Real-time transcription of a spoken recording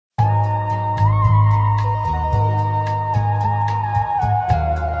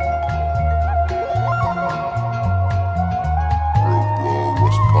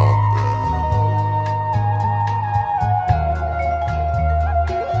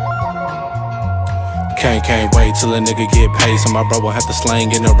Can't wait till a nigga get paid, so my bro will have to slang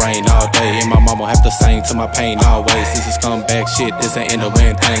in the rain all day, and my mama have to sing to my pain always. This is scumbag shit, this ain't in the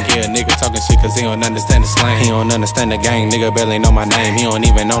wind thing. Yeah, nigga talking shit cause he don't understand the slang. He don't understand the game, nigga barely know my name. He don't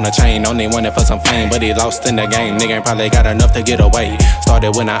even own a chain, only want it for some fame, but he lost in the game. Nigga ain't probably got enough to get away.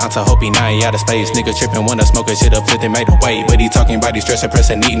 Started when I answer, hope he not out of space. Nigga trippin', wanna smoke a shit up, flipped and made a way, but he talking about he stressing,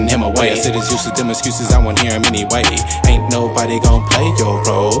 pressing, eating him away. I said his uses, them excuses, I won't hear him anyway. Ain't nobody gon' play your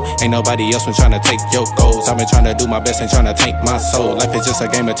role, ain't nobody else been tryna take your goals. I've been tryna do my best and tryna take my soul. Life is just a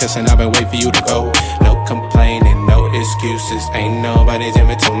game of chess and I've been waiting for you to go. No complaining, no excuses, ain't nobody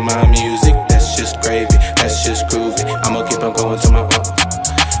jamming to my music. That's just gravy, that's just groovy, I'ma keep on going to my own.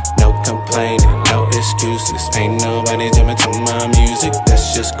 No complaining, no excuses, ain't nobody jamming to my music.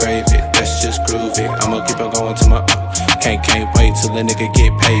 That's just gravy, that's just groovy, I'ma keep on going to my own. Can't wait till a nigga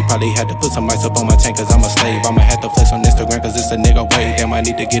get paid. Probably had to put some ice up on my chain cause I'm a slave. I'ma have to flex on Instagram cause it's a nigga way. Damn, I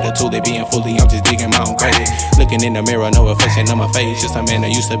need to get a tool, they being fully, I'm just digging my own grave. Looking in the mirror, no reflection on my face. Just a man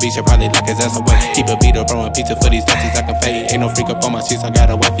that used to be, should probably lock his ass away. Keep a beat up, throwing pizza for these touches I can fade. Ain't no freak up on my sheets, I got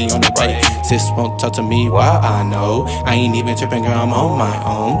a wifey on the way. Sis won't talk to me, why I know. I ain't even tripping, girl, I'm on my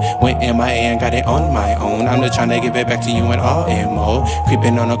own. Went MIA and got it on my own. I'm just trying to give it back to you in all ammo.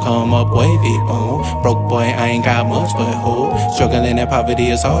 Creeping on a come up wavy bone. Broke boy, I ain't got much but who. Struggling in poverty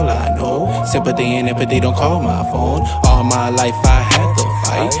is all I know. Sympathy and empathy don't call my phone. All my life I had to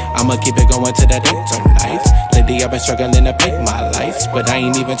fight. I'ma keep it going till the day turn night. Lately I've been struggling to pay my lights, but I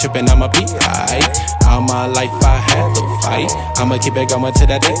ain't even tripping, I'ma be right. All my life I had to fight. I'ma keep it going till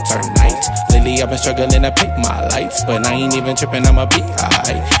the day turn night. Lately I've been struggling to pay my lights, but I ain't even tripping, I'ma be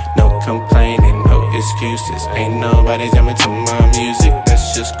right. No complaining, no excuses, ain't nobody jamming to my music.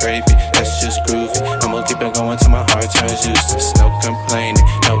 That's just gravy, that's just groovy, I'ma keep it going till my heart turns useless. No complaining,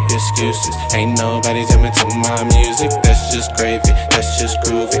 no excuses, ain't nobody jamming to my music. That's just gravy, that's just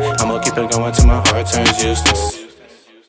groovy, I'ma keep it going till my heart turns useless.